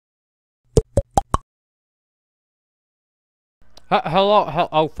Hello,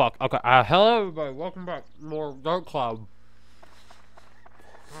 oh fuck. Okay. Hello everybody. Welcome back. More Dark Cloud.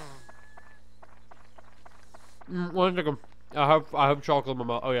 One second. I have chocolate in my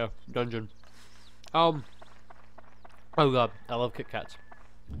mouth. Oh yeah, dungeon. Oh god, I love Kit Kats.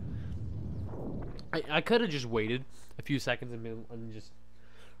 I could have just waited a few seconds and just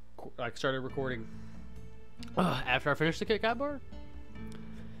like started recording after I finished the Kit Kat bar.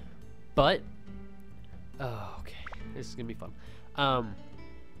 But okay, this is gonna be fun.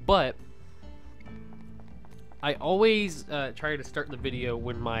 But I always try to start the video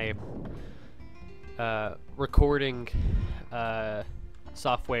when my recording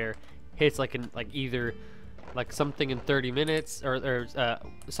software hits either something in 30 minutes or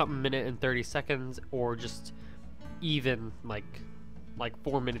something minute and 30 seconds, or just even like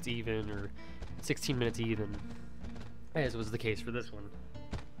 4 minutes even, or 16 minutes even, as was the case for this one.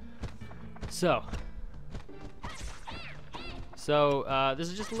 So this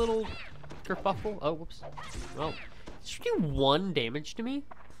is just a little kerfuffle. Oh, whoops. Oh, did you do 1 damage to me?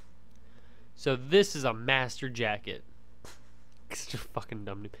 So this is a master jacket. It's just fucking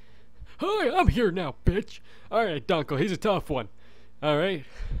dumb. Hi, I'm here now, bitch. Alright, Donko, he's a tough one. Alright.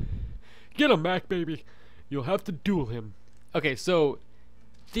 Get him, Mac, baby. You'll have to duel him. Okay, so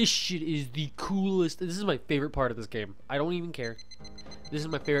this shit is the coolest. This is my favorite part of this game. I don't even care. This is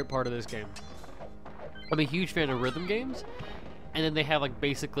my favorite part of this game. I'm a huge fan of rhythm games. And then they have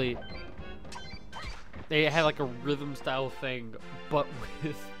basically a rhythm style thing, but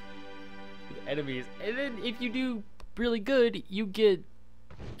with enemies. And then if you do really good, you get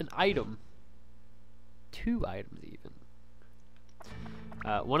an item. 2 items even.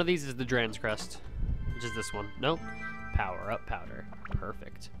 One of these is the Dran's Crest, which is this one. Nope. Power up powder.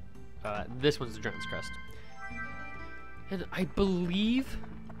 Perfect. This one's the Dran's Crest. And I believe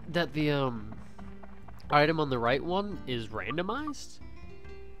that the item on the right one is randomized.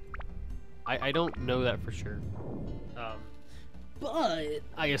 I don't know that for sure. But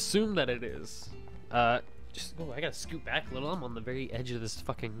I assume that it is. I gotta scoot back a little. I'm on the very edge of this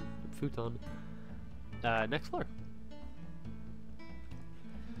fucking futon. Next floor.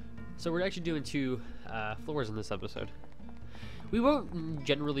 So we're actually doing 2 floors in this episode. We won't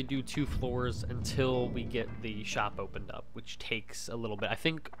generally do 2 floors until we get the shop opened up, which takes a little bit. I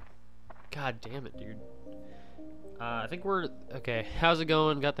think. God damn it, dude. I think we're okay. How's it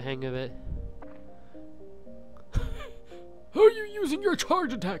going? Got the hang of it. How are you using your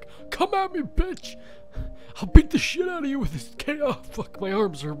charge attack? Come at me, bitch! I'll beat the shit out of you with this chaos. Fuck, my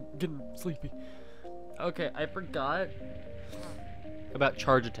arms are getting sleepy. Okay, I forgot about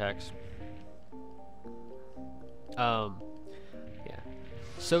charge attacks. Yeah.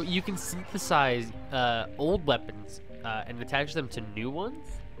 So you can synthesize old weapons and attach them to new ones,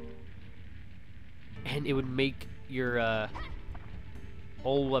 and it would make your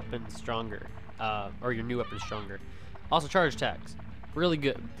old weapon stronger, or your new weapon stronger. Also, charge attacks, really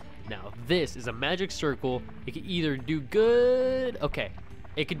good. Now, this is a magic circle. It can either do good. Okay,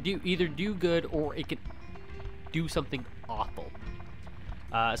 it could either do good, or it could do something awful,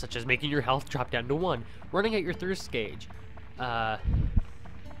 such as making your health drop down to 1, running at your thirst gauge,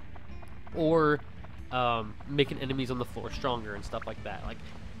 or making enemies on the floor stronger and stuff like that.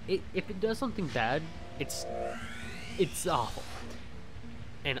 If it does something bad, it's awful.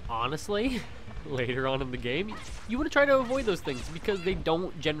 And honestly, later on in the game, you want to try to avoid those things because they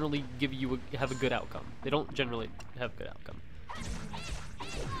don't generally have a good outcome. They don't generally have a good outcome.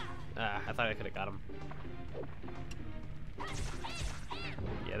 I thought I could have got him.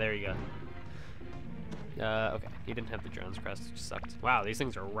 Yeah, there you go. Okay, he didn't have the Drone's Crest, which sucked. Wow, these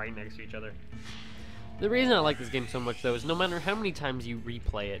things are right next to each other. The reason I like this game so much, though, is no matter how many times you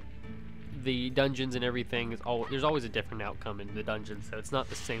replay it, the dungeons and everything there's always a different outcome in the dungeons, so it's not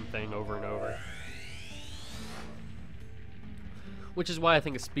the same thing over and over. Which is why I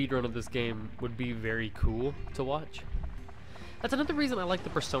think a speedrun of this game would be very cool to watch. That's another reason I like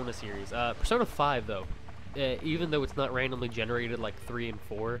the Persona series. Persona 5, though, even though it's not randomly generated like 3 and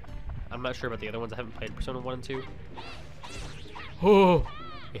 4, I'm not sure about the other ones. I haven't played Persona 1 and 2. Oh,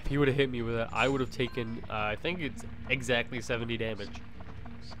 if he would have hit me with that, I would have taken, I think it's exactly 70 damage.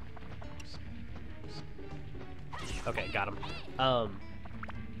 Okay, got him. God,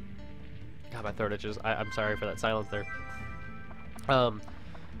 my throat itches. I'm sorry for that silence there.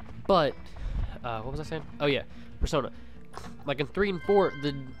 But what was I saying? Oh yeah, Persona. Like in 3 and 4,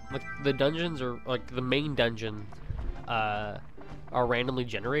 the dungeons, or like the main dungeon, are randomly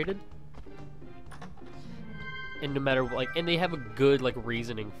generated, and no matter and they have a good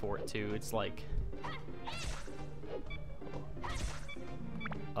reasoning for it too. It's like,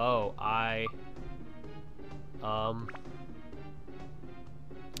 oh,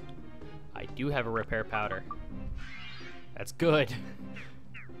 I do have a repair powder. That's good.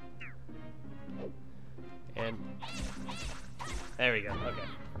 And there we go. Okay.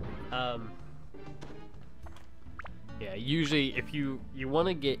 Yeah. Usually, if you want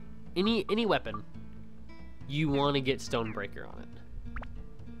to get any weapon, you want to get Stonebreaker on it.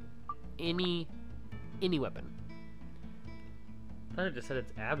 Any weapon. I thought it just said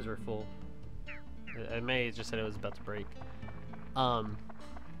its abs were full. It may have just said it was about to break.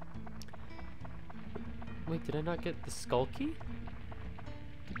 Wait, did I not get the skull key?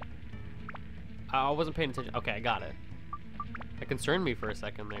 I wasn't paying attention. Okay, I got it. That concerned me for a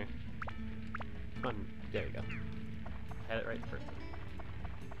second there. Come on, there we go. I had it right the first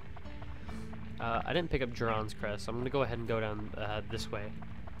time. I didn't pick up Duran's Crest, so I'm gonna go ahead and go down this way.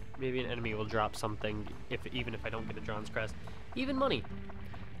 Maybe an enemy will drop something, even if I don't get a Duran's Crest. Even money.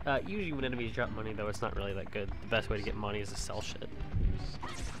 Usually when enemies drop money, though, it's not really that good. The best way to get money is to sell shit.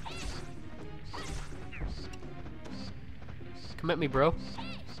 Come at me, bro.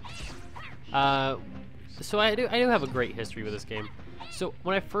 So I do have a great history with this game. So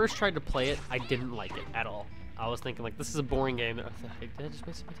when I first tried to play it, I didn't like it at all. I was thinking, like, this is a boring game. Did I just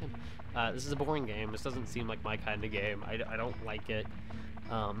waste my time? This is a boring game. This doesn't seem like my kind of game. I don't like it.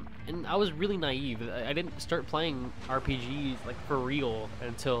 And I was really naive. I didn't start playing RPGs like for real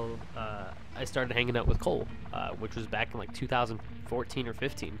until I started hanging out with Cole, which was back in like 2014 or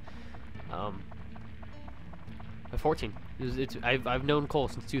 15. 14. I've known Cole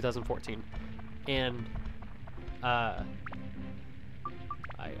since 2014, and oh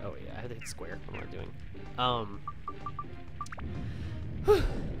yeah, I think it's square. What am I doing?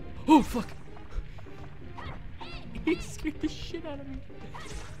 Oh fuck! He scared the shit out of me.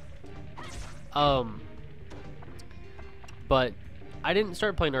 But I didn't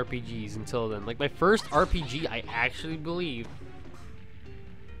start playing RPGs until then. Like my first RPG, I actually believe.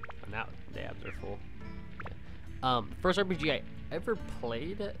 Oh, now the abs are full. Yeah. First RPG I ever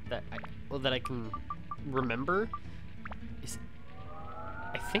played that I can remember is,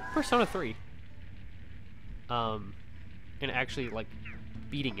 I think, Persona 3. And actually like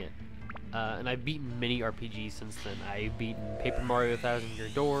beating it. And I've beaten many RPGs since then. I've beaten Paper Mario 1000 Year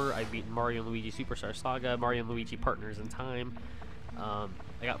Door, I've beaten Mario & Luigi Superstar Saga, Mario & Luigi Partners in Time. I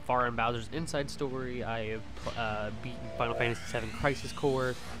got far in Bowser's Inside Story. I have beaten Final Fantasy VII Crisis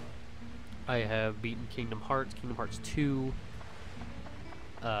Core. I have beaten Kingdom Hearts 2,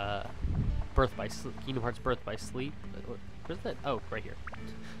 Kingdom Hearts Birth by Sleep. Where's that? Oh, right here.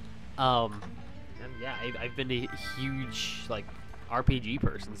 And yeah, I've been a huge like RPG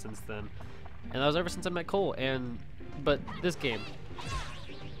person since then, and that was ever since I met Cole. But this game,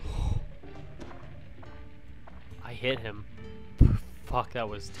 I hit him. Fuck, that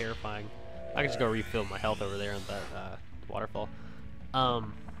was terrifying. I could just go refill my health over there on that waterfall.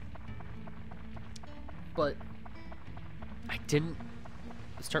 But I didn't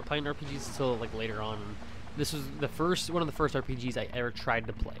start playing RPGs until like later on. This was one of the first RPGs I ever tried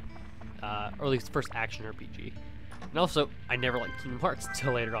to play, or at least the first action RPG. And also, I never liked Kingdom Hearts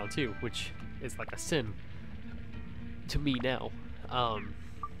until later on too, which is like a sin to me now. Oh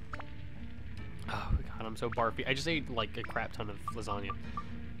god, I'm so barfy. I just ate like a crap ton of lasagna.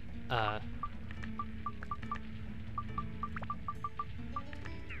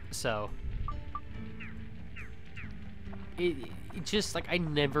 So it just like I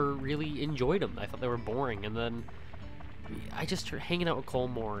never really enjoyed them. I thought they were boring, and then I just started hanging out with Cole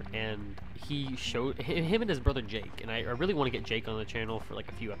more, and he showed him and his brother Jake, and I really want to get Jake on the channel for like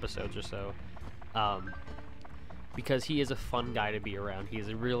a few episodes or so, because he is a fun guy to be around. He's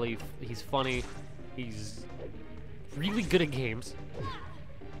funny, he's really good at games,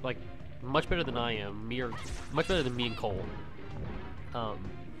 like much better than I am, much better than me and Cole.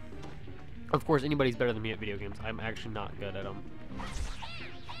 Of course, anybody's better than me at video games. I'm actually not good at them.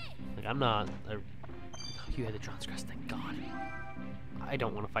 Like I'm not. You had the Duran's Crest, thank God. I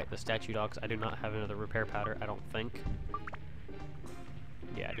don't want to fight the statue dogs. I do not have another repair powder, I don't think.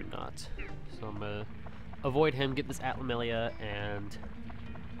 Yeah, I do not. So I'm gonna avoid him, get this Atlamelia, and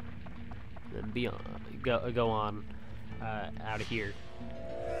then go on out of here.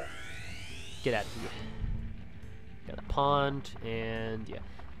 Get out of here. Got a pond, and yeah.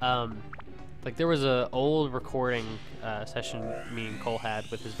 Like there was a old recording session me and Cole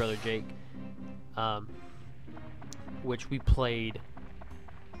had with his brother Jake. Which we played,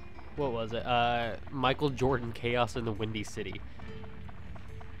 what was it? Michael Jordan Chaos in the Windy City.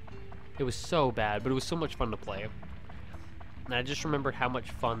 It was so bad, but it was so much fun to play. And I just remembered how much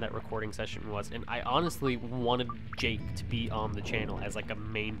fun that recording session was, and I honestly wanted Jake to be on the channel as like a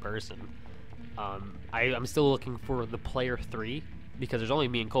main person. I'm still looking for the player 3, because there's only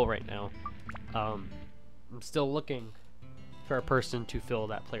me and Cole right now. I'm still looking for a person to fill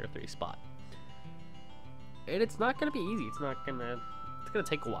that player 3 spot. And it's not gonna be easy. It's gonna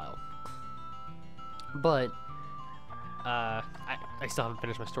take a while. But I still haven't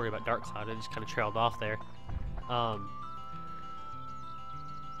finished my story about Dark Cloud. I just kind of trailed off there.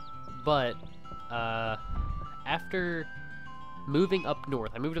 But after moving up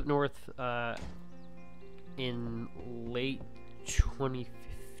north, I moved up north in late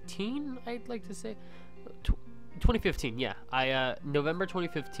 2015. I'd like to say 2015. Yeah, November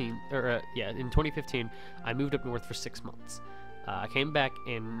 2015, or in 2015, I moved up north for 6 months. I came back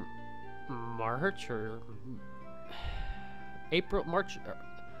in March or March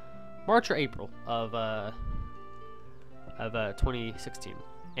or April of 2016.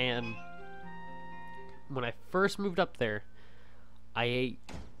 And when I first moved up there, I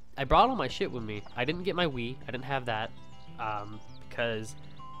brought all my shit with me. I didn't get my Wii. I didn't have that because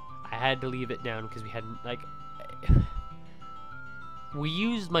I had to leave it down because we hadn't, like, we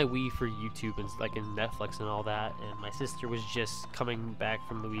used my Wii for YouTube and like in Netflix and all that. And my sister was just coming back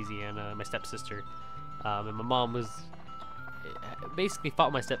from Louisiana, my stepsister, and my mom was basically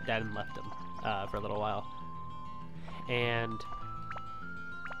fought my stepdad and left him for a little while. And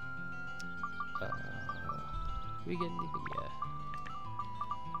we get anything? Yeah.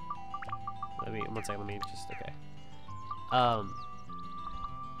 Let me 1 second. Let me just okay.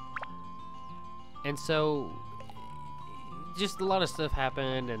 And so just a lot of stuff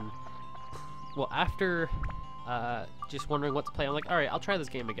happened, and well, after just wondering what to play, I'm like, all right, I'll try this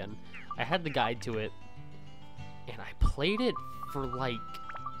game again. I had the guide to it, and I played it for like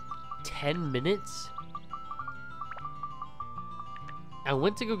 10 minutes. I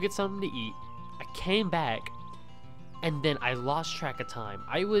went to go get something to eat. I came back, and then I lost track of time.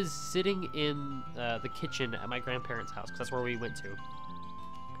 I was sitting in the kitchen at my grandparents' house, because that's where we went to.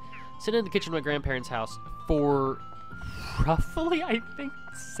 Sitting in the kitchen at my grandparents' house for roughly, I think,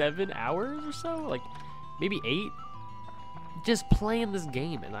 7 hours or so, like maybe 8, just playing this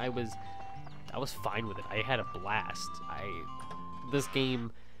game, and I was fine with it. I had a blast. This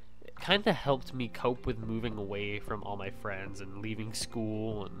game kind of helped me cope with moving away from all my friends and leaving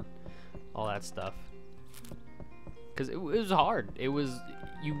school and all that stuff, because it was hard. It was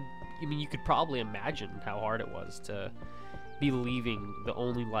I mean, you could probably imagine how hard it was to be leaving the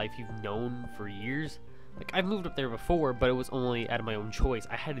only life you've known for years. Like, I've moved up there before, but it was only out of my own choice.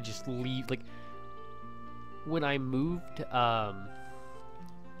 I had to just leave. Like, when I moved,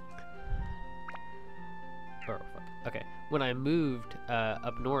 when I moved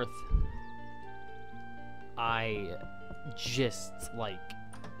up north, I just, like,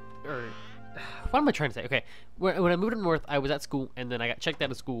 what am I trying to say? Okay, when I moved up north, I was at school, and then I got checked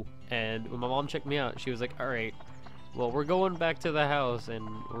out of school, and when my mom checked me out, she was like, all right, well, we're going back to the house, and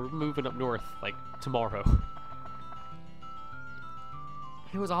we're moving up north, like, tomorrow.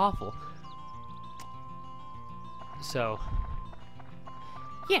 It was awful. So,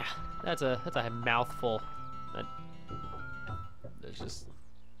 yeah, that's a mouthful. That's just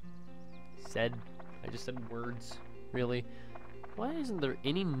said. I just said words, really. Why isn't there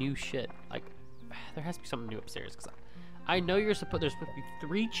any new shit? Like, there has to be something new upstairs, because I know there's supposed to be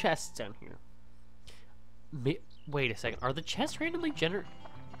 3 chests down here. Wait a second. Are the chests randomly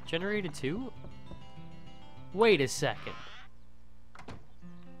generated too? Wait a second.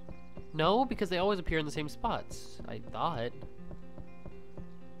 No, because they always appear in the same spots, I thought.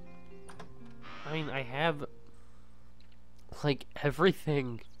 I mean, I have, like,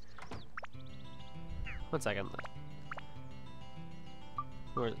 everything. 1 second.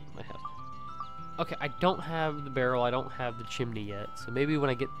 Where's my house? Okay, I don't have the barrel. I don't have the chimney yet. So maybe when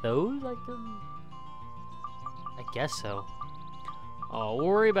I get those, I can... I guess so. I'll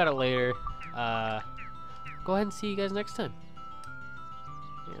worry about it later. Go ahead and see you guys next time.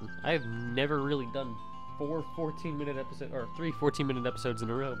 Man, I've never really done 4 14-minute episodes, or 3 14-minute episodes in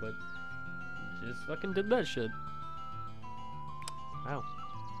a row, but just fucking did that shit. Wow.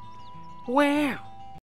 Wow!